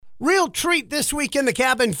Real treat this week in the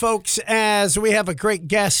cabin, folks, as we have a great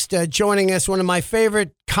guest joining us, one of my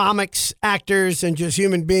favorite comics, actors, and just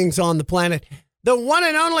human beings on the planet. The one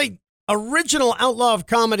and only original outlaw of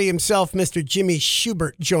comedy himself, Mr. Jimmy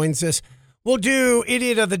Shubert, joins us. We'll do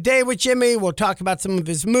Idiot of the Day with Jimmy. We'll talk about some of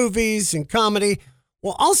his movies and comedy.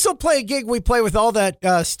 We'll also play a gig we play with all that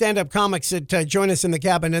stand-up comics that join us in the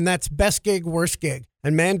cabin, and that's Best Gig, Worst Gig.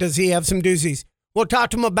 And man, does he have some doozies. We'll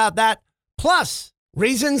talk to him about that. Plus,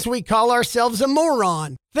 reasons we call ourselves a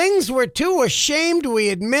moron. Things we're too ashamed we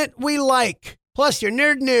admit we like. Plus your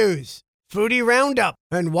nerd news, foodie roundup,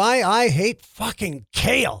 and why I hate fucking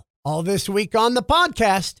kale. All this week on the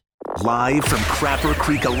podcast. Live from Crapper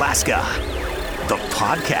Creek, Alaska, the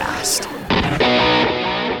podcast.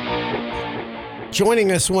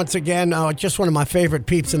 Joining us once again, just one of my favorite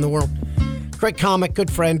peeps in the world. Great comic, good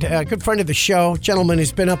friend of the show. Gentleman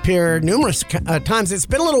who's been up here numerous times. It's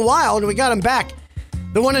been a little while, and we got him back.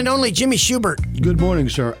 The one and only Jimmy Shubert. Good morning,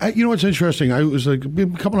 sir. You know what's interesting? I was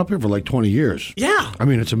been coming up here for like 20 years. Yeah. I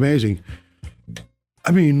mean, it's amazing.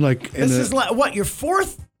 I mean, like... This is like, what, your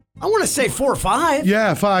fourth? I want to say 4 or 5.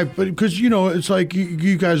 Yeah, 5. But because, you know, it's like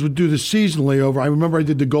you guys would do this seasonally over. I remember I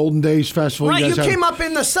did the Golden Days Festival. Right, you came up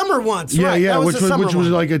in the summer once. Yeah, right. yeah, which was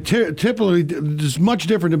like a typically, it's much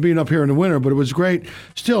different than being up here in the winter, but it was great.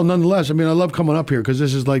 Still, nonetheless, I mean, I love coming up here because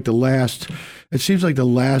this is like the last... It seems like the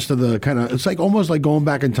last of the kind of, it's like almost like going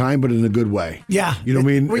back in time, but in a good way. Yeah. You know what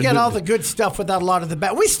I mean? We got all the good stuff without a lot of the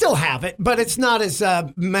bad. We still have it, but it's not as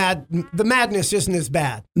mad. The madness isn't as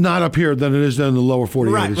bad. Not up here than it is down in the lower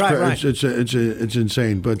 48. Right. It's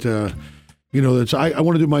insane. But, you know, I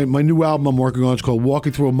want to do my new album I'm working on. It's called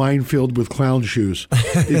Walking Through a Minefield with Clown Shoes.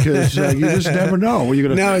 Because you just never know where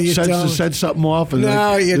you're going to set something off. And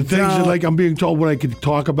the things that like I'm being told what I can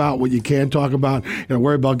talk about, what you can't talk about. You know,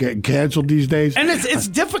 worry about getting canceled these days. And it's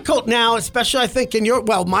difficult now, especially I think in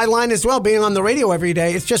my line as well, being on the radio every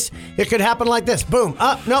day. It's just, it could happen like this. Boom.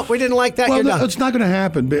 No, we didn't like that. Well, You're done. It's not going to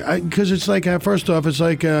happen. Because it's like, first off, it's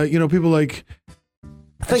like, you know, people like...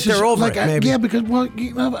 I think they're over it, maybe. Yeah, because we're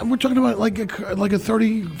talking about like a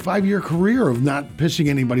 35-year career of not pissing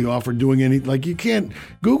anybody off or doing any. Like, you can't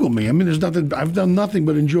Google me. I mean, there's nothing. I've done nothing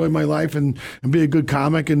but enjoy my life and be a good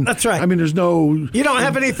comic. And that's right. I mean, there's no. You don't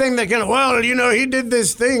have anything that can. Well, you know, he did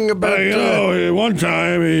this thing about. One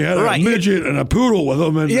time he had a midget and a poodle with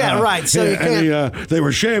him, and right. So you can't. They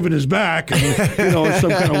were shaving his back, and you know,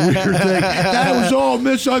 some kind of weird thing. That was all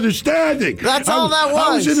misunderstanding. That's all that was.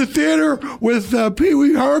 I was in the theater with Pee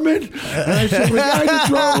Wee Herman, and I said, "The guy to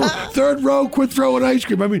throw third row, quit throwing ice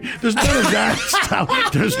cream." I mean, there's none of that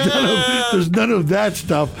stuff. There's none of that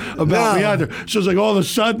stuff about me either. So it's like all of a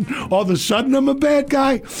sudden, I'm a bad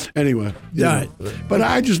guy. Anyway, yeah. But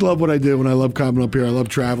I just love what I do, and I love coming up here. I love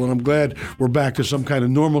traveling. I'm glad we're back to some kind of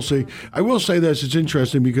normalcy. I will say this: it's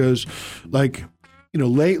interesting because, like, you know,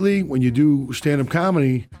 lately when you do stand-up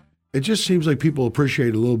comedy, it just seems like people appreciate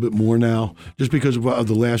it a little bit more now, just because of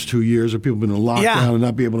the last 2 years of people been in lockdown and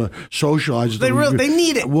not be able to socialize. They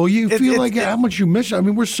need it. Well, you feel like how much you miss it. I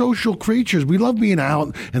mean, we're social creatures. We love being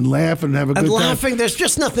out and laugh and have a good time. Laughing, there's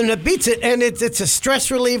just nothing that beats it, and it's a stress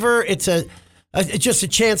reliever. It's just a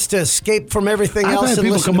chance to escape from everything else. I've had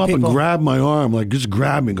people come up and grab my arm, like just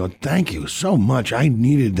grab me and go, "Thank you so much. I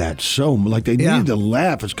needed that so much." Like they needed to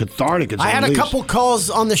laugh. It's cathartic. I had a couple calls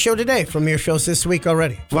on the show today from your shows this week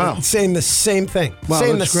already. Wow. Saying the same thing. Wow,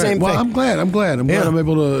 saying that's the great. same well, thing. I'm glad I'm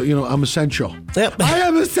able to, you know, I'm essential. Yep. I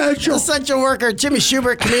am essential. Essential worker. Jimmy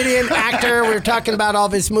Shubert, comedian, actor. We were talking about all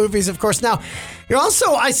of his movies, of course. Now, you're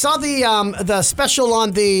also, I saw the special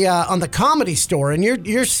on the Comedy Store, and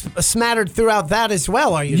you're smattered throughout that as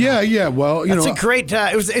well, are you? Yeah. Well, you know, it's a great.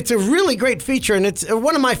 It's a really great feature, and it's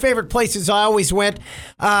one of my favorite places. I always went.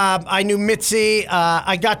 I knew Mitzi.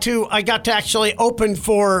 I got to actually open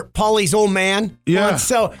for Paulie's old man. Yeah.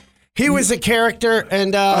 So. He was a character,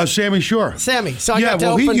 and Sammy Shore. Sammy. So I got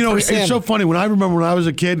to open for Sammy. It's so funny. When I was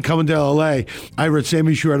a kid coming to L.A., I read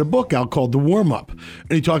Sammy Shore had a book out called The Warm Up, and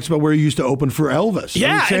he talks about where he used to open for Elvis.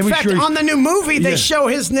 Yeah, in fact, on the new movie, they show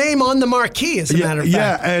his name on the marquee. As a matter of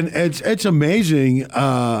fact. Yeah, and it's amazing.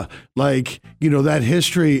 Like, you know, that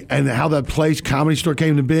history and how that place, Comedy Store,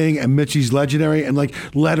 came to being, and Mitzi's legendary, and like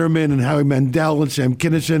Letterman and Howie Mandel and Sam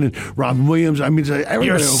Kinison and Robin Williams. I mean,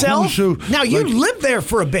 everybody. Yourself? Now, you lived there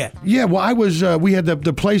for a bit. Yeah, well, I was. We had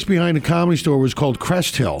the place behind the Comedy Store was called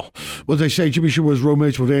Crest Hill. Well, they say Jimmy Shooter was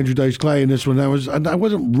roommates with Andrew Dice Clay, and this one I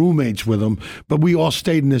wasn't roommates with them, but we all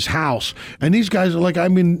stayed in this house. And these guys are like, I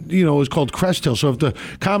mean, you know, it was called Crest Hill. So if the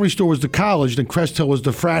Comedy Store was the college, then Crest Hill was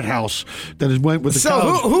the frat house that went with the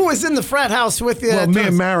college. So who was in the frat house with you? Well,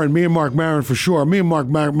 me and Mark Maron for sure. Me and Mark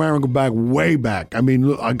Maron go back way back. I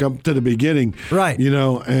mean, I come to the beginning, right? You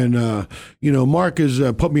know, and Mark has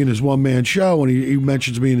put me in his one-man show, and he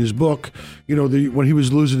mentions me in his book. You know, when he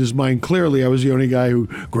was losing his mind clearly, I was the only guy who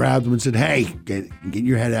grabbed him and said, "Hey, get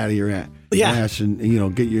your head out of your ass, and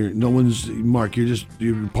get your Mark. You're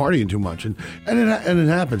partying too much," and it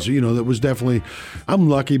happens. So, that was definitely. I'm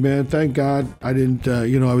lucky, man. Thank God I didn't.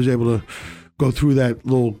 I was able to go through that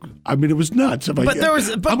little. I mean, it was nuts. I'm going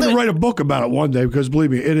to write a book about it one day because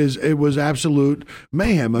believe me, it was absolute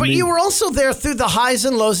mayhem. But you were also there through the highs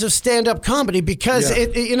and lows of stand-up comedy because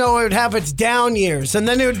it would have its down years and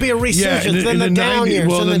then it would be a resurgence. Then the down years.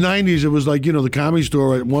 Well, in the 90s, it was like the Comedy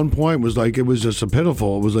Store at one point was like it was just a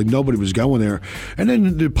pitiful. It was like nobody was going there, and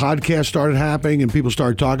then the podcast started happening and people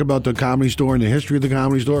started talking about the Comedy Store and the history of the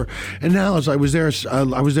Comedy Store. And now I was there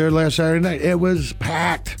last Saturday night. It was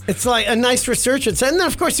packed. It's like a nice resurgence, and then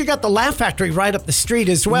of course you got the Laugh Factory right up the street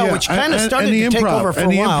as well, which kind of started to take over for a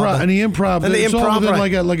while. And the improv, it's all within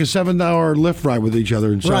like a 7-hour Lyft ride with each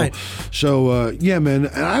other, and so yeah, man.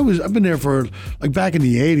 And I've been there for like back in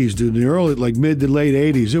the 80s, dude. In the early mid to late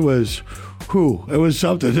 80s, it was. It was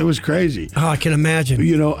something. It was crazy. Oh, I can imagine.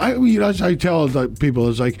 I tell people,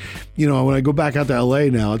 it's like, when I go back out to L.A.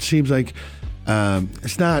 now, it seems like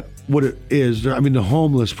it's not what it is. I mean, the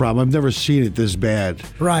homeless problem, I've never seen it this bad.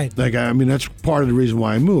 Right. That's part of the reason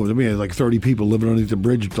why I moved. I mean, like 30 people living underneath the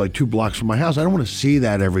bridge like 2 blocks from my house. I don't want to see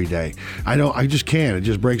that every day. I just can't. It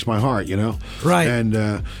just breaks my heart, Right.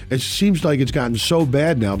 And it seems like it's gotten so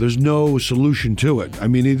bad now. There's no solution to it. I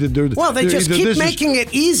mean, they just keep making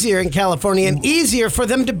it easier in California and easier for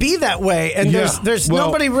them to be that way. And there's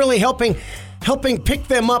nobody really helping pick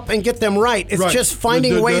them up and get them right. It's just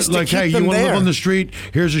finding ways to keep them there. Hey, you want to live on the street?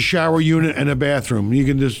 Here's a shower unit and a bathroom. You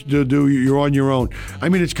can just you're on your own. I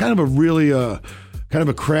mean, it's kind of a really kind of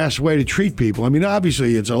a crass way to treat people. I mean,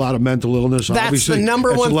 obviously, it's a lot of mental illness. That's obviously, the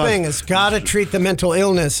number one thing. It's got to treat the mental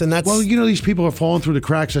illness, and that's... Well, these people are falling through the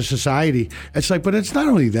cracks of society. It's like, but it's not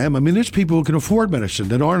only them. I mean, there's people who can afford medicine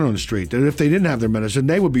that aren't on the street. That if they didn't have their medicine,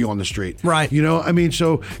 they would be on the street. Right. I mean,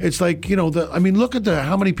 so it's like, look at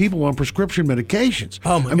how many people on prescription medications.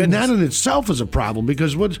 Oh, my goodness. That in itself is a problem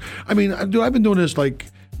because I've been doing this like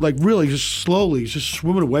really just slowly just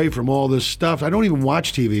swimming away from all this stuff. I don't even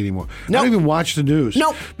watch TV anymore. I don't even watch the news.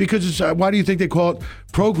 No. Because it's why do you think they call it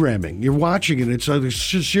programming? You're watching it. It's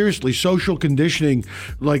seriously social conditioning,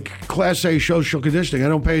 like Class A social conditioning. I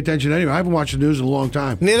don't pay attention anyway. I haven't watched the news in a long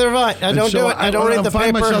time. Neither have I. I don't do it. I don't read the paper. I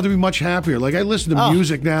find myself to be much happier. Like I listen to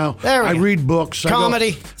music now. I read books.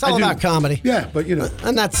 Comedy. It's all about comedy. Yeah, but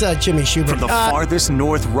And that's Jimmy Shubert. From the farthest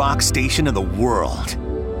north rock station in the world,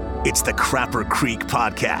 it's the Crapper Creek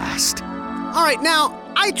Podcast. All right, now,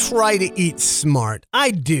 I try to eat smart.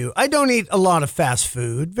 I do. I don't eat a lot of fast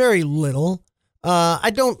food, very little.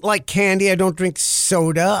 I don't like candy. I don't drink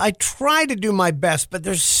soda. I try to do my best, but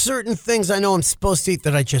there's certain things I know I'm supposed to eat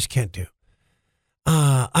that I just can't do.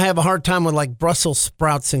 I have a hard time with like Brussels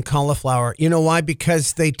sprouts and cauliflower. You know why?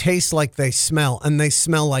 Because they taste like they smell, and they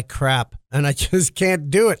smell like crap, and I just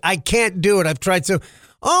can't do it. I can't do it. I've tried so...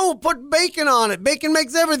 Oh, put bacon on it. Bacon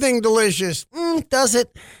makes everything delicious. Does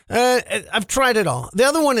it? I've tried it all. The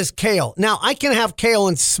other one is kale. Now, I can have kale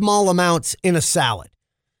in small amounts in a salad.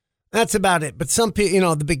 That's about it. But some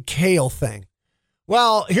people, the big kale thing.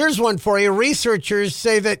 Well, here's one for you. Researchers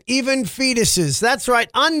say that even fetuses, that's right,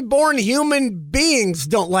 unborn human beings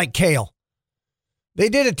don't like kale. They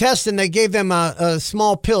did a test and they gave them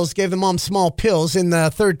small pills, gave them small pills in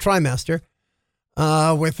the 3rd trimester.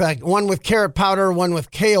 With one with carrot powder, one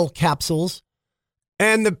with kale capsules,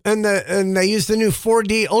 and they used the new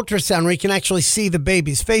 4D ultrasound where you can actually see the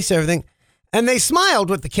baby's face, everything, and they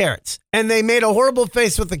smiled with the carrots, and they made a horrible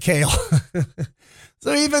face with the kale.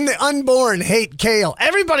 So even the unborn hate kale.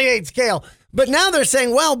 Everybody hates kale, but now they're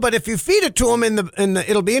saying, well, but if you feed it to them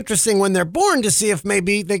it'll be interesting when they're born to see if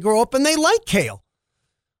maybe they grow up and they like kale,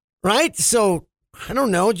 right? So I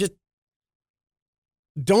don't know, just.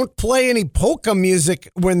 Don't play any polka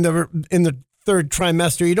music when they're in the 3rd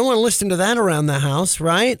trimester. You don't want to listen to that around the house,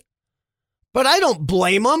 right? But I don't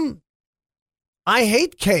blame them. I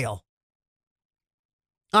hate kale.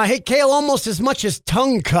 I hate kale almost as much as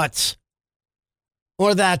tongue cuts.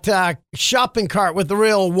 Or that shopping cart with the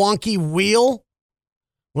real wonky wheel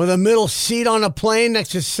with a middle seat on a plane next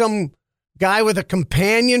to some guy with a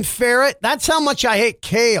companion ferret. That's how much I hate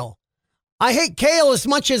kale. I hate kale as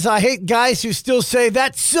much as I hate guys who still say,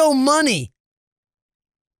 that's so money.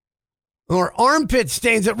 Or armpit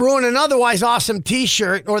stains that ruin an otherwise awesome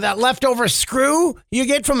t-shirt, or that leftover screw you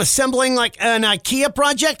get from assembling like an IKEA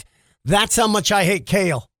project. That's how much I hate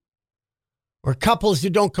kale. Or couples who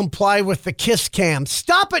don't comply with the kiss cam.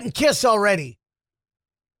 Stop it and kiss already.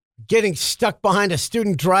 Getting stuck behind a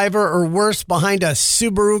student driver, or worse, behind a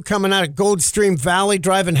Subaru coming out of Goldstream Valley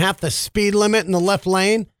driving half the speed limit in the left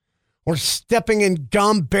lane. Or stepping in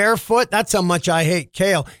gum barefoot. That's how much I hate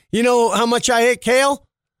kale. You know how much I hate kale?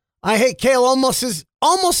 I hate kale almost as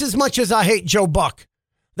much as I hate Joe Buck.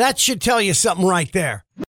 That should tell you something right there.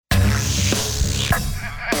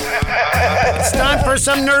 It's time for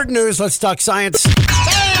some nerd news. Let's talk science.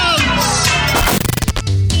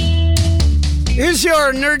 Here's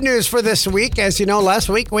your nerd news for this week. As you know, last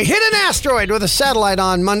week we hit an asteroid with a satellite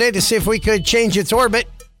on Monday to see if we could change its orbit,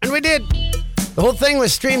 and we did. The whole thing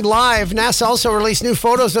was streamed live. NASA also released new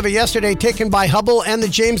photos of it yesterday taken by Hubble and the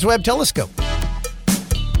James Webb Telescope.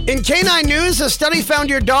 In canine news, a study found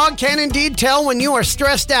your dog can indeed tell when you are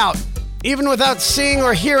stressed out, even without seeing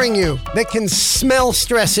or hearing you. They can smell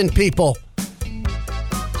stress in people.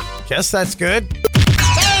 Guess that's good.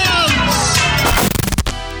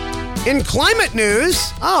 In climate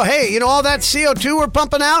news, oh, hey, you know all that CO2 we're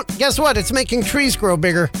pumping out? Guess what? It's making trees grow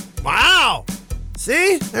bigger. Wow.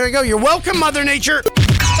 See? There you go. You're welcome, Mother Nature.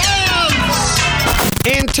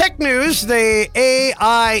 In tech news, the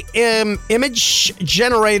AI image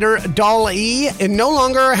generator DALL-E no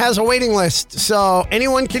longer has a waiting list, so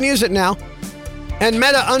anyone can use it now. And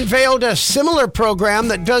Meta unveiled a similar program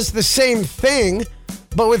that does the same thing,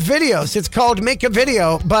 but with videos. It's called Make a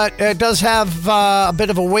Video, but it does have a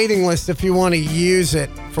bit of a waiting list if you want to use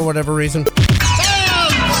it for whatever reason.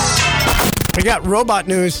 We got robot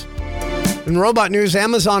news. In robot news,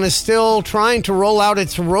 Amazon is still trying to roll out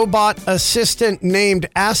its robot assistant named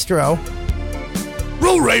Astro.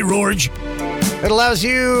 Roll Ray Rorge. It allows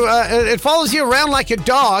you, it follows you around like a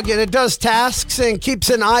dog, and it does tasks and keeps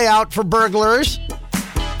an eye out for burglars.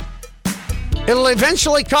 It'll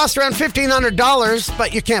eventually cost around $1,500,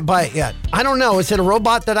 but you can't buy it yet. I don't know. Is it a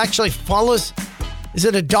robot that actually follows? Is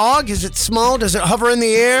it a dog? Is it small? Does it hover in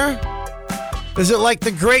the air? Is it like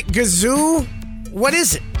the Great Gazoo? What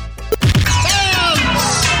is it?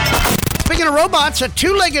 Speaking of robots, a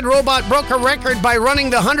two-legged robot broke a record by running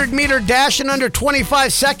the 100-meter dash in under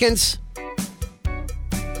 25 seconds.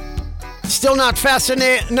 Still not fast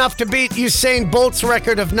enough to beat Usain Bolt's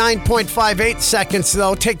record of 9.58 seconds,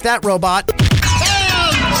 though. Take that, robot.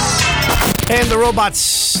 And the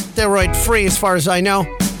robot's steroid-free, as far as I know.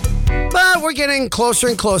 But we're getting closer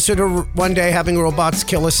and closer to one day having robots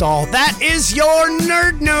kill us all. That is your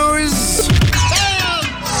nerd news.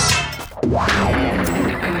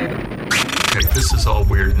 Okay, this is all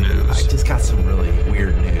weird news. I just got some really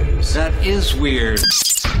weird news. That is weird.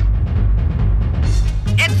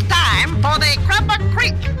 It's time for the Crapper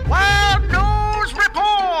Creek World News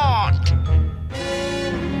Report.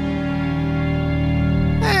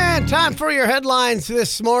 And time for your headlines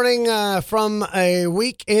this morning from a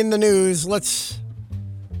week in the news. Let's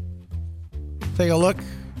take a look.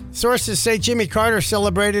 Sources say Jimmy Carter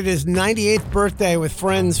celebrated his 98th birthday with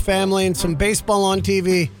friends, family, and some baseball on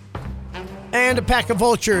TV. And a pack of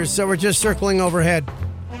vultures that were just circling overhead.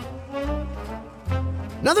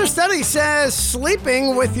 Another study says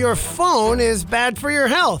sleeping with your phone is bad for your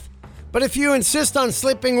health. But if you insist on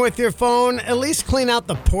sleeping with your phone, at least clean out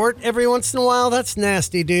the port every once in a while. That's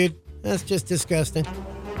nasty, dude. That's just disgusting.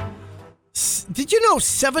 Did you know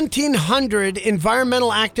 1,700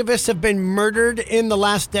 environmental activists have been murdered in the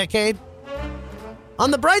last decade?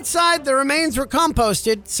 On the bright side, the remains were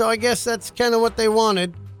composted, so I guess that's kind of what they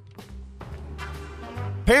wanted.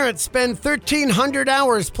 Parents spend 1,300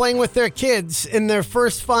 hours playing with their kids in their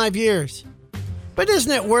first 5 years. But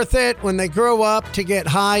isn't it worth it when they grow up to get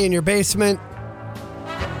high in your basement?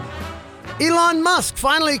 Elon Musk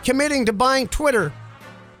finally committing to buying Twitter.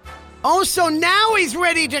 Oh, so now he's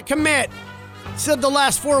ready to commit, said the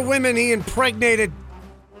last 4 women he impregnated.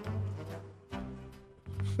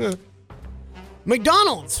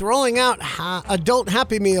 McDonald's rolling out adult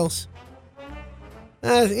Happy Meals.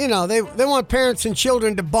 They want parents and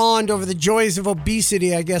children to bond over the joys of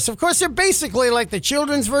obesity, I guess. Of course, they're basically like the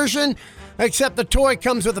children's version, except the toy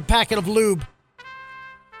comes with a packet of lube.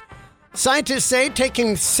 Scientists say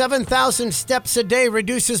taking 7,000 steps a day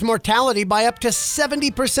reduces mortality by up to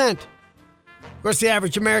 70%. Of course, the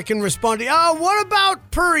average American responded, oh, what about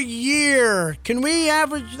per year? Can we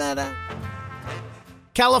average that out?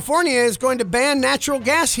 California is going to ban natural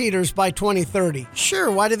gas heaters by 2030. Sure,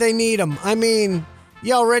 why do they need them? I mean,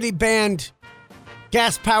 you already banned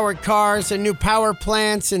gas-powered cars and new power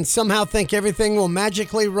plants and somehow think everything will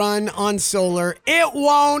magically run on solar. It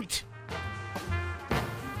won't.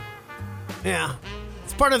 Yeah.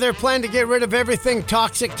 It's part of their plan to get rid of everything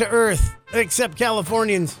toxic to Earth, except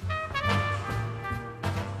Californians.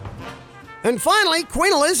 And finally,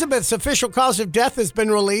 Queen Elizabeth's official cause of death has been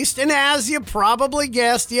released, and as you probably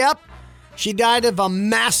guessed, yep, she died of a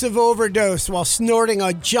massive overdose while snorting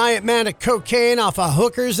a giant amount of cocaine off a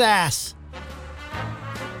hooker's ass.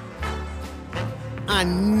 I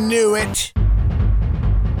knew it.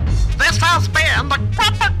 This has been the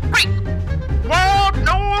Crapper Creek World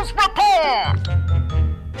News Report.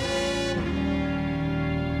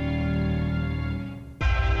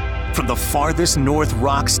 From the farthest north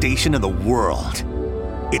rock station in the world,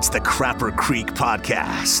 it's the Crapper Creek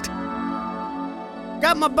Podcast.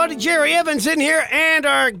 Got my buddy Jerry Evans in here and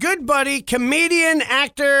our good buddy, comedian,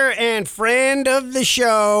 actor, and friend of the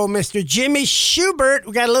show, Mr. Jimmy Schubert.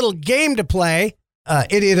 We got a little game to play.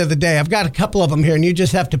 Idiot of the Day. I've got a couple of them here, and you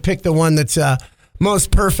just have to pick the one that's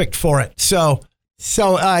most perfect for it. So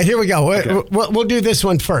here we go. Okay. We'll do this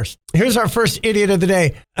one first. Here's our first Idiot of the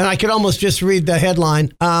Day, and I could almost just read the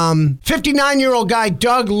headline. 59-year-old guy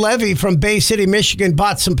Doug Levy from Bay City, Michigan,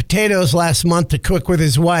 bought some potatoes last month to cook with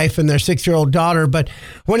his wife and their 6-year-old daughter, but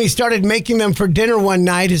when he started making them for dinner one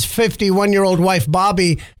night, his 51-year-old wife,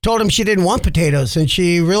 Bobby, told him she didn't want potatoes, and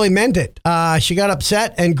she really meant it. She got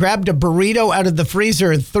upset and grabbed a burrito out of the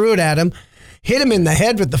freezer and threw it at him. Hit him in the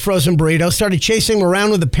head with the frozen burrito, started chasing him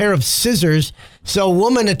around with a pair of scissors. So a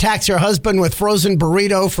woman attacks her husband with frozen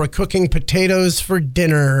burrito for cooking potatoes for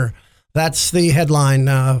dinner. That's the headline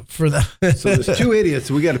for the... So there's two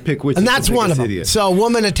idiots. We got to pick which. And that's one of them. Idiot. So a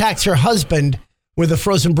woman attacks her husband with a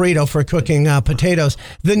frozen burrito for cooking potatoes.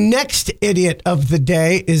 The next idiot of the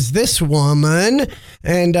day is this woman.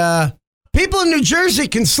 And... people in New Jersey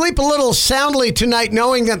can sleep a little soundly tonight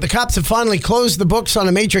knowing that the cops have finally closed the books on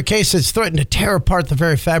a major case that's threatened to tear apart the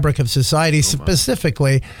very fabric of society.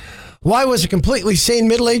 Specifically, why was a completely sane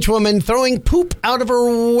middle-aged woman throwing poop out of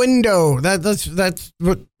her window? That's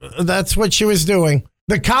what she was doing.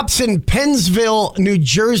 The cops in Pennsville, New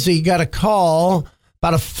Jersey, got a call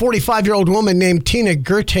about a 45-year-old woman named Tina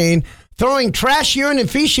Gertain throwing trash, urine, and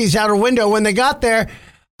feces out her window. When they got there,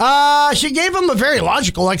 she gave him a very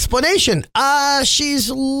logical explanation. She's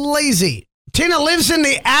lazy. Tina lives in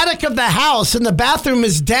the attic of the house, and the bathroom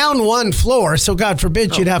is down one floor, so God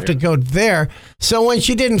forbid she'd have to go there. So when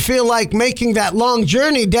she didn't feel like making that long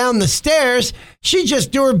journey down the stairs, she'd just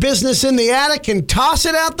do her business in the attic and toss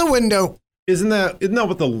it out the window. Isn't that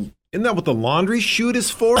what the laundry chute is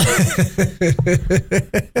for?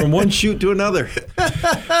 From one chute to another.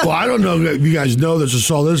 Well, I don't know if you guys know this or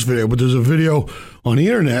saw this video, but there's a video on the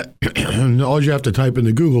internet, and all you have to type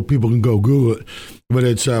into Google, people can go Google it, but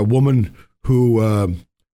it's a woman who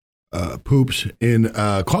poops in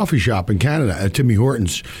a coffee shop in Canada at Timmy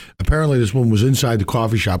Hortons. Apparently, this woman was inside the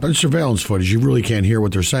coffee shop. And it's surveillance footage. You really can't hear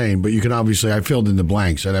what they're saying, but you can obviously, I filled in the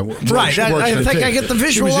blanks. And right. I think I get the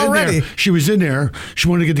visual already. She was in there. She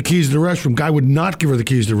wanted to get the keys to the restroom. Guy would not give her the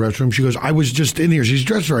keys to the restroom. She goes, I was just in here. She's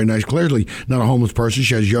dressed very nice. Clearly not a homeless person.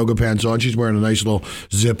 She has yoga pants on. She's wearing a nice little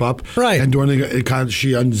zip up. Right. And during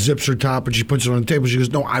she unzips her top and she puts it on the table. She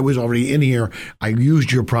goes, no, I was already in here. I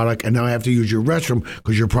used your product, and now I have to use your restroom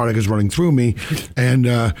because your product is running through me. And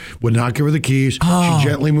would not give her the keys. Oh. She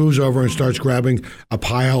gently moves over and starts grabbing a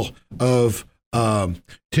pile of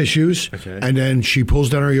tissues, and then she pulls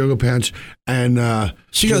down her yoga pants, and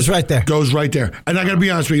she goes right there. Goes right there. And I got to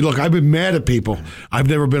be honest with you. Look, I've been mad at people. I'm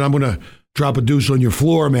going to drop a deuce on your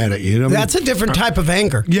floor, mad at you. You know what that's a different type of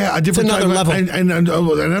anger. Yeah, a different another type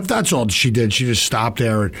level. And if that's all she did, she just stopped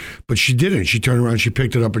there. But she didn't. She turned around, she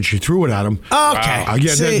picked it up, and she threw it at him. Okay.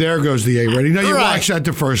 Yeah, there goes the A rating. Now, you watch that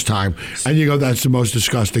the first time, and you go, that's the most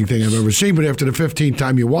disgusting thing I've ever seen. But after the 15th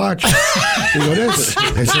time you watch, you go,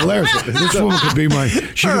 it's hilarious. This woman could be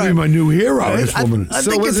my new hero, this woman. I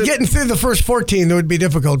think it's getting through the first 14 that would be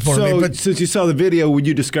difficult for me. But since you saw the video, would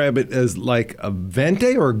you describe it as like a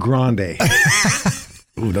venti or a grande?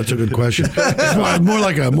 Ooh, that's a good question. It's more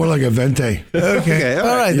like a venti. Okay,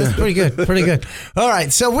 all right. That's pretty good. Pretty good. All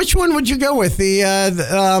right. So, which one would you go with?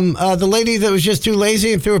 The lady that was just too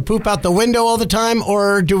lazy and threw her poop out the window all the time,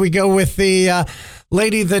 or do we go with the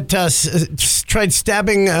lady that tried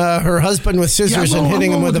stabbing her husband with scissors and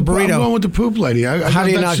hitting him with a burrito? I'm going with the poop lady. How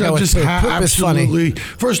do you not go with poop? Poop is funny.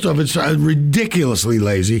 First off, it's ridiculously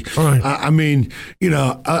lazy. All right. I mean,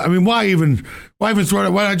 why even Why even throw it?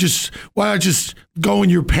 Why not just go in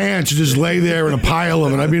your pants and just lay there in a pile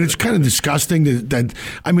of it? I mean, it's kind of disgusting. That's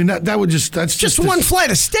just one flight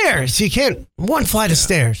of stairs. You can't one flight of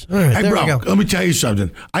stairs. All right, hey, there bro, we go. let me tell you something.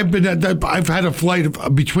 I've had a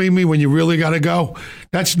flight between me when you really got to go.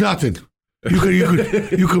 That's nothing. You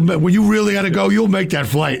could when you really got to go, you'll make that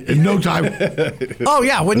flight in no time. Oh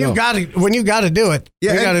yeah, when you got to do it, you got to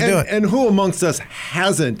do it. And who amongst us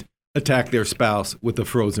hasn't attacked their spouse with a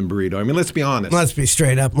frozen burrito? I mean, let's be honest. Let's be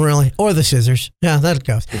straight up, really. Or the scissors. Yeah, that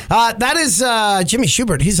goes. That is Jimmy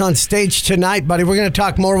Schubert. He's on stage tonight, buddy. We're going to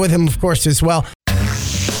talk more with him, of course, as well.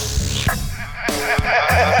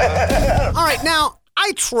 All right, now,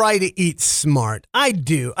 I try to eat smart. I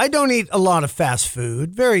do. I don't eat a lot of fast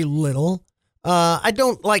food, very little. I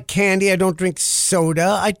don't like candy. I don't drink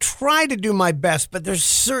soda. I try to do my best, but there's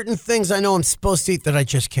certain things I know I'm supposed to eat that I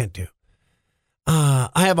just can't do.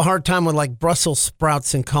 I have a hard time with like Brussels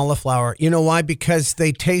sprouts and cauliflower. You know why? Because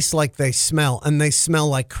they taste like they smell, and they smell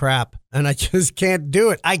like crap, and I just can't do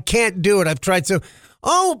it. I can't do it. I've tried so.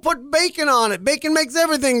 Oh, put bacon on it. Bacon makes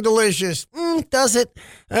everything delicious. Does it?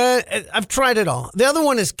 I've tried it all. The other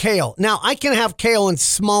one is kale. Now, I can have kale in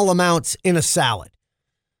small amounts in a salad.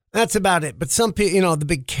 That's about it. But some people, the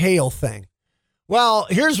big kale thing. Well,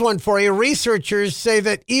 here's one for you. Researchers say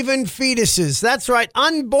that even fetuses, that's right,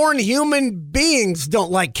 unborn human beings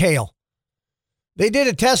don't like kale. They did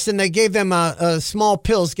a test and they gave them small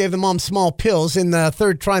pills, gave them small pills in the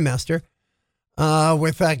third trimester,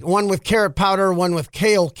 with one with carrot powder, one with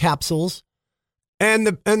kale capsules, and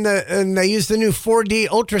they used the new 4D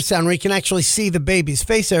ultrasound where you can actually see the baby's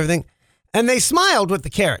face, everything, and they smiled with the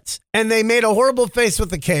carrots, and they made a horrible face with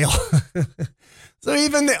the kale. So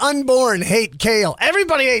even the unborn hate kale.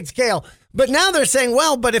 Everybody hates kale. But now they're saying,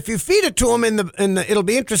 well, but if you feed it to them it'll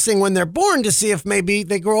be interesting when they're born to see if maybe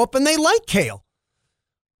they grow up and they like kale.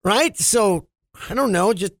 Right? So, I don't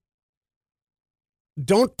know, just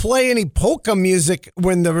don't play any polka music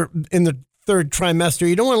when they're in the third trimester.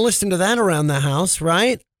 You don't want to listen to that around the house,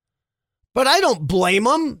 right? But I don't blame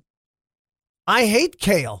them. I hate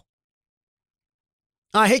kale.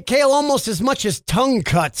 I hate kale almost as much as tongue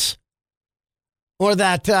cuts. Or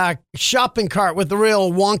that shopping cart with the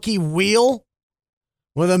real wonky wheel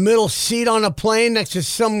with a middle seat on a plane next to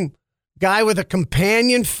some guy with a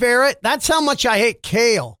companion ferret. That's how much I hate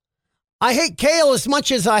kale. I hate kale as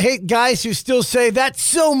much as I hate guys who still say, that's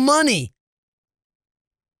so money.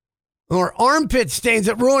 Or armpit stains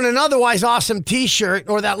that ruin an otherwise awesome t-shirt.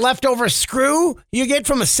 Or that leftover screw you get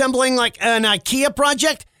from assembling like an IKEA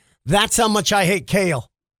project. That's how much I hate kale.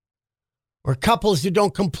 Or couples who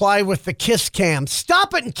don't comply with the kiss cam.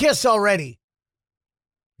 Stop it and kiss already.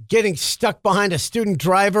 Getting stuck behind a student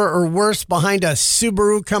driver or worse, behind a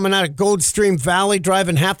Subaru coming out of Goldstream Valley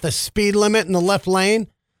driving half the speed limit in the left lane.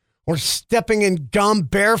 Or stepping in gum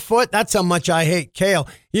barefoot. That's how much I hate kale.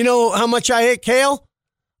 You know how much I hate kale?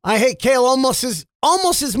 I hate kale almost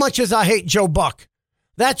as much as I hate Joe Buck.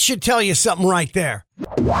 That should tell you something right there.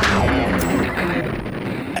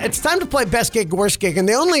 It's time to play Best Gig, Worst Gig. And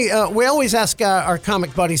we always ask our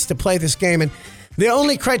comic buddies to play this game. And the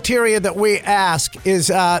only criteria that we ask is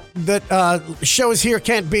that shows here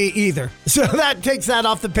can't be either. So that takes that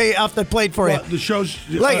off the plate for you. The shows...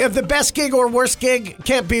 if the Best Gig or Worst Gig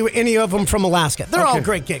can't be any of them from Alaska. They're all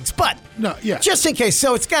great gigs. But just in case.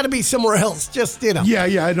 So it's got to be somewhere else. Just,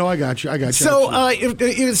 Yeah, I know. I got you. So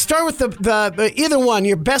you start with the either one,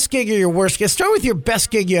 your best gig or your worst gig. Start with your best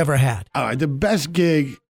gig you ever had. All right, the best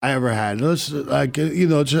gig I ever had. It's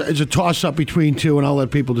a toss up between two, and I'll let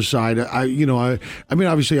people decide. I mean,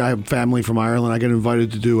 obviously, I have family from Ireland. I got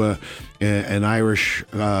invited to do an Irish.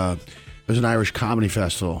 There's an Irish comedy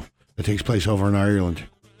festival that takes place over in Ireland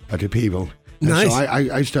at the People. And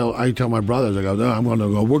nice. So I tell my brothers, I go, no, I'm going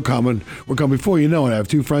to go. We're coming. Before you know it, I have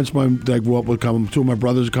two friends of mine that I grew up with coming. Two of my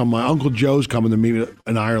brothers are coming. My Uncle Joe's coming to meet me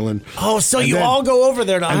in Ireland. Oh, so and you all go over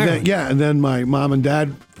there to Ireland? And then my mom and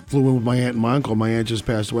dad flew in with my aunt and my uncle. My aunt just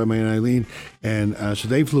passed away, my Aunt Eileen. And so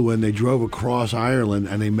they flew in. They drove across Ireland,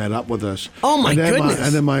 and they met up with us. Oh, my goodness.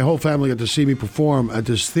 And then my whole family got to see me perform at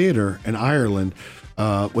this theater in Ireland,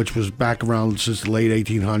 which was back around since the late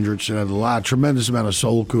 1800s. And had a tremendous amount of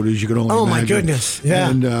soul cooties you could only imagine. Oh, my goodness. Yeah.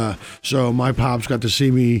 And so my pops got to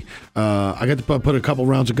see me. I got to put a couple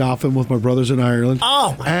rounds of golf in with my brothers in Ireland.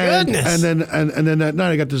 Oh, my goodness. And then that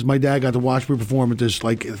night, my dad got to watch me perform at this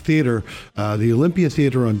theater, the Olympia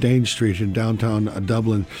Theater on Dane Street in downtown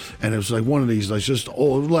Dublin. And it was like one of these, like just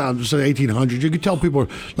old, just 1800s. You could tell people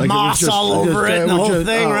like moss all over it, and the whole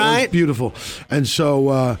thing, right? It was beautiful. And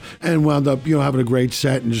so, and wound up, having a great great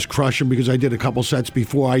set and just crush them because I did a couple sets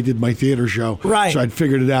before I did my theater show. Right. So I'd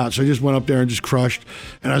figured it out. So I just went up there and just crushed.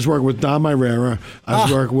 And I was working with Don Myrera. I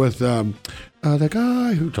was working with the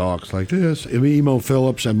guy who talks like this, Emo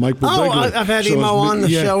Phillips and Mike Birbiglia. I've had Emo on the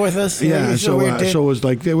show with us. Yeah, so it was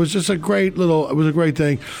like, it was just a great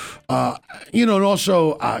thing. And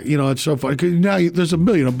also, it's so funny. 'Cause now there's a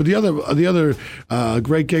million, but the other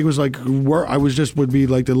great gig was like, I would be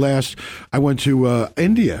like the last, I went to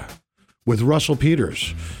India with Russell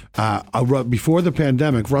Peters. Before the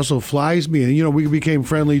pandemic, Russell flies me, and we became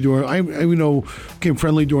friendly during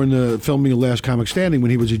the filming of Last Comic Standing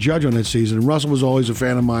when he was a judge on that season. And Russell was always a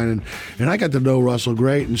fan of mine, and I got to know Russell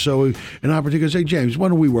great. And so an opportunity goes, "Hey James,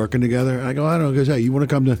 when are we working together?" And I go, "I don't know." He goes, "Hey, you want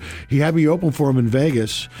to come to?" He had me open for him in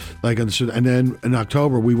Vegas, and then in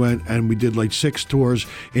October we went and we did like 6 tours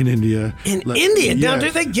in India. India? Now,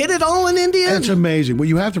 do they get it all in India? It's amazing. What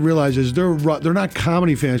you have to realize is they're not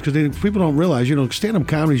comedy fans because people don't realize, stand-up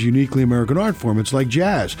comedy is uniquely American art form. It's like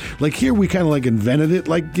jazz. Like here, we kind of like invented it.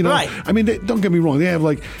 Like, Right. I mean, don't get me wrong. They have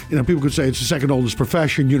people could say it's the second oldest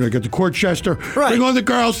profession. You got the court chester, bring on the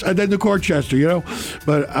girls, and then the court chester.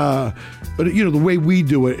 But the way we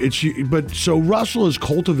do it, so Russell is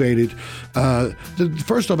cultivated.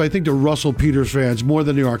 First off, I think they're Russell Peters fans more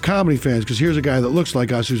than they are comedy fans because here's a guy that looks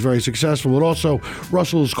like us who's very successful, but also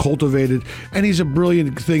Russell is cultivated, and he's a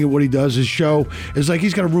brilliant thing at what he does. His show is like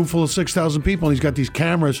he's got a room full of 6,000 people, and he's got these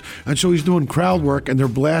cameras, and so he's doing crowd work, and they're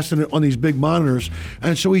blasting it on these big monitors,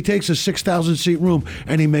 and so he takes a 6,000 seat room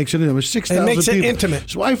and he makes it into 6,000 people. It makes it intimate.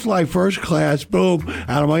 So I fly first class, boom,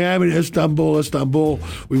 out of Miami to Istanbul.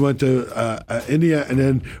 We went to India and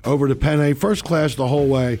then over to Pune, first class the whole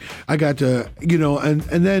way. I got to,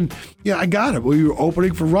 and then, I got it. We were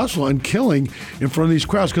opening for Russell and killing in front of these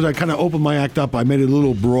crowds because I kind of opened my act up. I made it a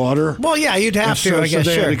little broader. Well, yeah, you'd have to, I guess, so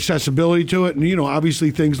they sure. had accessibility to it. And,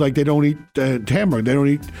 obviously things like they don't eat hamburger.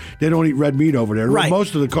 They don't eat red meat over there. Right.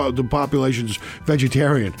 Most of the population's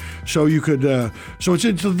vegetarian. So you could, so it's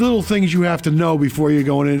the little things you have to know before you're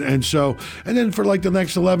going in. And then for like the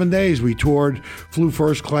next 11 days, we toured, flew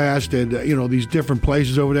first class, did, these different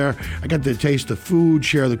places over there. I got to taste the food,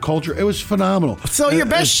 share the culture. It was phenomenal. So your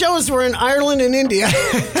best shows were in Ireland and India.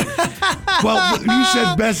 Well, you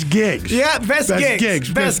said best gigs. Yeah, best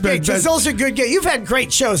gigs. Best gigs. Those are good gigs. You've had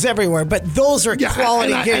great shows everywhere, but those are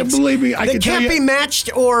quality gigs. And believe me, they can't be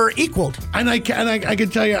matched or equaled. And I can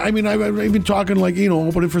tell you, I mean, I've been talking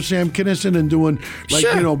opening for Sam Kinison and doing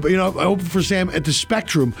I opened for Sam at the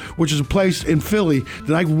Spectrum, which is a place in Philly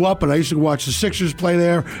that I grew up in. I used to watch the Sixers play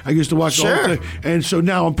there. I used to watch the whole thing. And so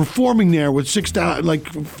now I'm performing there with 6,000,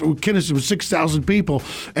 Kinison with 6,000 people.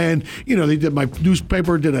 And, they did my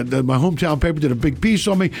newspaper, my hometown paper did a big piece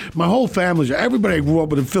on me. My whole family, everybody I grew up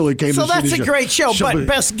with in Philly came to see the show. So that's a great show, but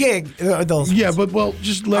best gig, those. Yeah, but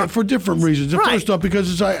just for different reasons. Right. First off,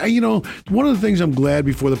 because one of the things I'm glad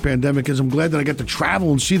before the pandemic is I'm glad that I got to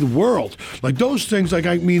travel and see the world. Like those things,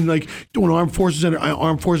 doing armed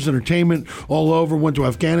forces entertainment all over. Went to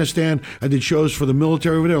Afghanistan. I did shows for the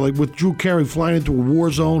military over there, like with Drew Carey flying into a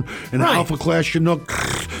war zone in an Alpha class Chinook,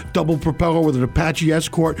 double propeller with an Apache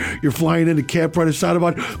Escort. You're flying into Camp right aside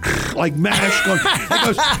about like MASH.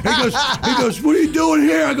 He goes, "What are you doing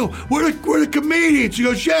here?" I go, we're the comedians. He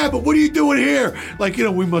goes, "Yeah, but what are you doing here?"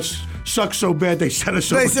 We must suck so bad they sent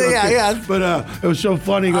us over. Yeah. But it was so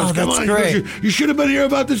funny. He goes, "Come on." Great. He goes, you should have been here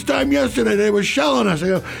about this time yesterday. They were shelling us. I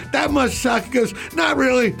go, "That must suck." He goes, "Not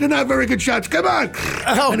really. They're not very good shots. Come on."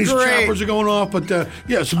 And these choppers are going off. But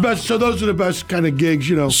it's the best. So those are the best kind of gigs,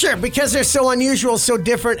 Sure, because they're so unusual, so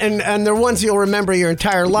different, and they're ones you'll remember your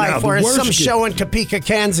entire life. Whereas some show in Topeka,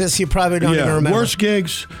 Kansas, you probably don't even remember. Worst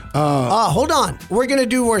gigs. Hold on. We're going to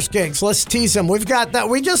do worst gigs. Let's tease them. We've got that.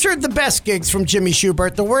 We just heard the best gigs from Jimmy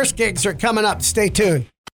Schubert. The worst gigs are coming up. Stay tuned.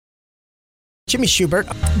 Jimmy Schubert.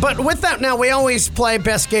 But with that now, we always play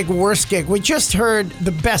best gig, worst gig. We just heard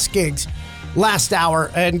the best gigs last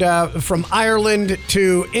hour, and from Ireland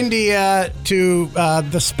to India to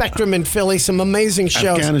the Spectrum in Philly, some amazing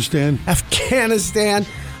shows. Afghanistan.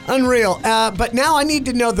 Unreal. But now I need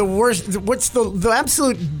to know the worst. What's the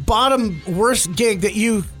absolute bottom worst gig that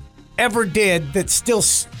you ever did that still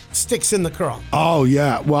sticks in the craw? Oh,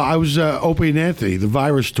 yeah. Well, I was Opie and Anthony, the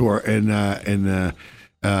Virus tour in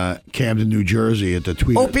Camden, New Jersey at the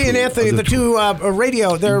Tweet. Opie and Anthony, the two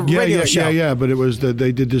radio show. Yeah, but it was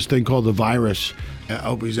they did this thing called The Virus.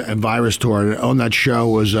 Opie's and Virus Tour. And on that show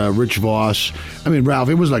was Rich Voss. I mean, Ralph,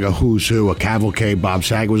 it was like a who's who, a cavalcade. Bob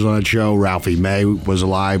Saget was on that show. Ralphie May was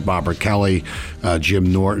alive. Barbara Kelly,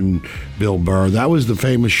 Jim Norton, Bill Burr. That was the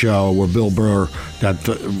famous show where Bill Burr got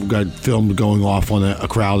filmed going off on a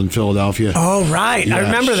crowd in Philadelphia. Oh, right. Yeah. I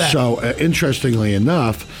remember that. So, interestingly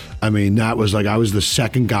enough, I mean, that was like I was the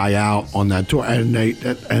second guy out on that tour, and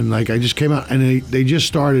I just came out, and they just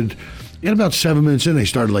started. And about 7 minutes in, they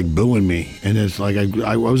started like booing me, and it's like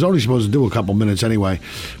I was only supposed to do a couple minutes anyway,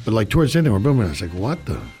 but like towards the end they were booing me. I was like, what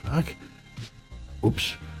the fuck?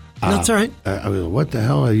 Oops. That's all right. I was like, what the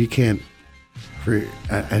hell? You can't.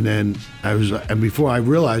 And then and before I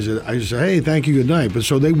realized it, I just said, hey, thank you, good night. But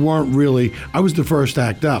so they weren't really, I was the first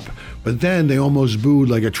act up. But then they almost booed,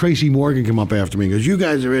 like a Tracy Morgan came up after me because you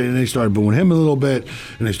guys are in, and they started booing him a little bit,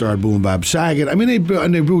 and they started booing Bob Saget. I mean, they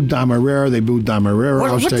booed Don Herrera. They booed Don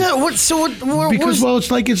Herrera. Because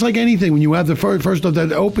it's like anything when you have the first of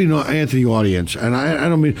that opening Anthony audience, and I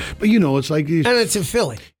don't mean, but it's like these, and it's in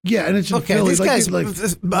Philly. Yeah, and it's in Philly. These guys,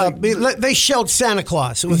 they shelled Santa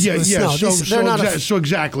Claus. It was snow. So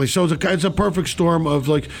exactly. So it's a perfect storm of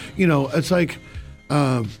it's like.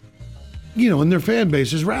 And their fan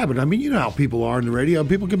base is rabid. I mean, you know how people are in the radio.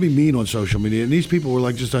 People can be mean on social media, and these people were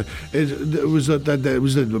like it was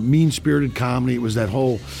a mean-spirited comedy. It was that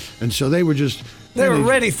whole, and so they were just. They were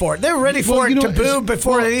ready for it. They were ready for it to boo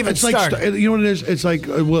before it even started. You know what it is? It's like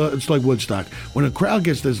it's like Woodstock. When a crowd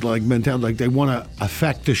gets this like mentality, like they want to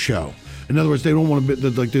affect the show. In other words, they don't want to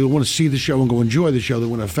they don't want to see the show and go enjoy the show. They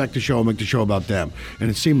want to affect the show and make the show about them. And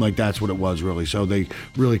it seemed like that's what it was really. So they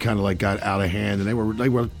really kind of like got out of hand, and they were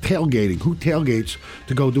tailgating. Who tailgates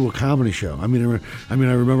to go do a comedy show? I mean, I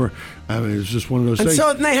remember. I mean, it was just one of those things.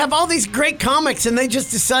 So they have all these great comics, and they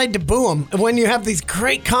just decide to boo them. When you have these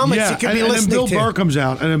great comics, you could be listening to. And then Bill Burr comes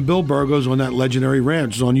out, and then Bill Burr goes on that legendary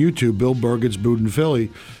rant. It's on YouTube. Bill Burr gets booed in Philly.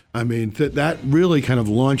 I mean, that really kind of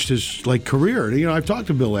launched his career. And, I've talked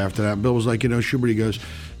to Bill after that. Bill was like, Schubert, he goes,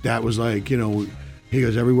 that was like, he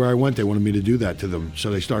goes, everywhere I went, they wanted me to do that to them.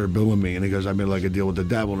 So they started booing me. And he goes, I made like a deal with the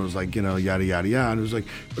devil. And it was like, yada, yada, yada. And it was like,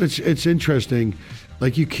 but it's interesting.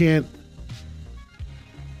 Like, you can't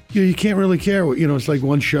really care what, it's like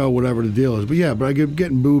one show, whatever the deal is. But I get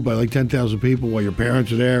getting booed by like 10,000 people while your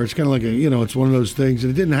parents are there. It's kind of like it's one of those things,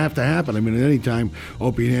 and it didn't have to happen. I mean, at any time,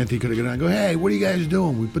 Opie and Anthony could have gone out and go, hey, what are you guys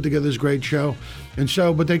doing? We put together this great show. And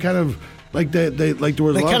so, but they kind of, like, there was a lot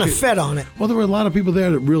of They kind of fed on it. Well, there were a lot of people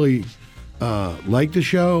there that really liked the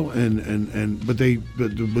show, but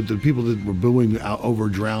the people that were booing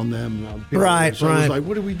drowned them. Right. So it was like,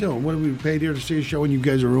 what are we doing? What are we paid here to see a show and you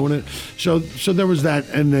guys are ruining it? So there was that,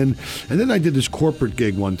 and then I did this corporate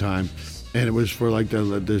gig one time, and it was for like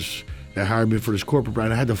they hired me for this corporate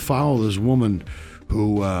brand. I had to follow this woman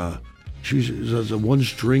who. She's a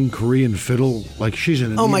one-string Korean fiddle. Like she's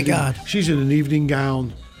in an my God. She's in an evening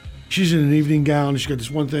gown. She's in an evening gown. She's got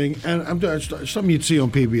this one thing, and something you'd see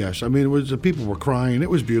on PBS. I mean, the people were crying. It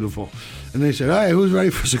was beautiful, and they said, "Hey, who's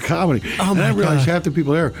ready for some comedy?" Oh, and I realized half the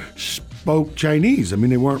people there spoke Chinese. I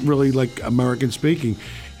mean, they weren't really like American speaking,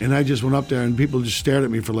 and I just went up there, and people just stared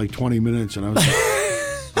at me for like 20 minutes, and I was like,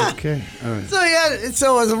 "Okay, all right."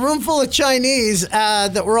 So it was a room full of Chinese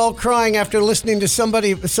that were all crying after listening to some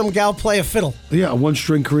gal play a fiddle. Yeah, a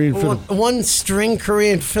one-string Korean fiddle. One-string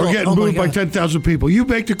Korean fiddle. We're getting booed by 10,000 people. You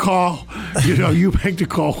make the call. You make the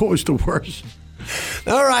call. What was the worst?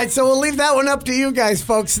 All right, so we'll leave that one up to you guys,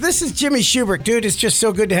 folks. This is Jimmy Schubert. Dude, it's just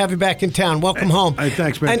so good to have you back in town. Welcome home. Hey,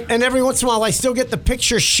 thanks, man. And every once in a while, I still get the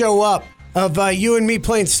pictures show up of you and me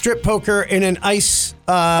playing strip poker in an ice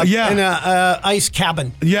ice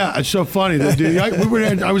cabin. Yeah, it's so funny.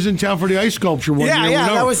 I was in town for the ice sculpture one year. Yeah,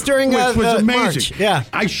 that was during which was amazing. March. Yeah,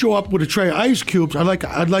 I show up with a tray of ice cubes.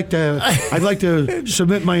 I'd like to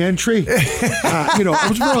submit my entry. It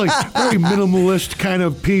was really very minimalist kind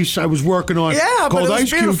of piece I was working on. Yeah, called but it was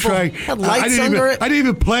Ice beautiful. Cube Tray. Had lights under it. I didn't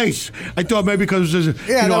even place. I thought maybe because I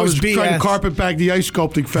was trying to carpet bag the ice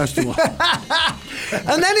sculpting festival.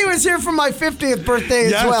 And then he was here for my 50th birthday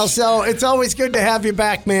as well, so it's always good to have you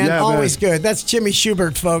back, man. Yeah, always good. That's Jimmy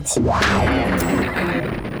Schubert, folks. Well,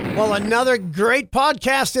 another great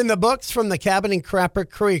podcast in the books from the cabin in Crapper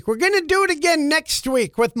Creek. We're going to do it again next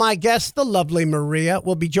week with my guest, the lovely Maria,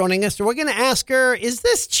 will be joining us. We're going to ask her, is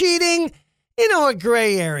this cheating? A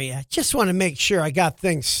gray area. Just want to make sure I got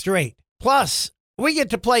things straight. Plus, we get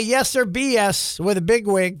to play Yes or BS with a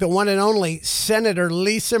bigwig, the one and only Senator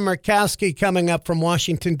Lisa Murkowski, coming up from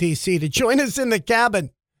Washington, D.C. to join us in the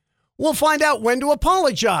cabin. We'll find out when to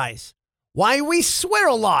apologize, why we swear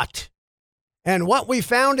a lot, and what we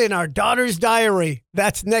found in our daughter's diary.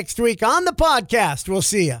 That's next week on the podcast. We'll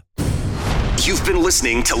see you. You've been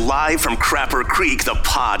listening to Live from Crapper Creek, the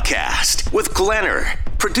podcast, with Glenner,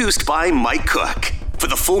 produced by Mike Cook. For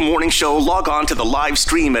the full morning show, log on to the live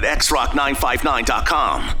stream at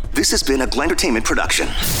xrock959.com. This has been a Glentertainment production.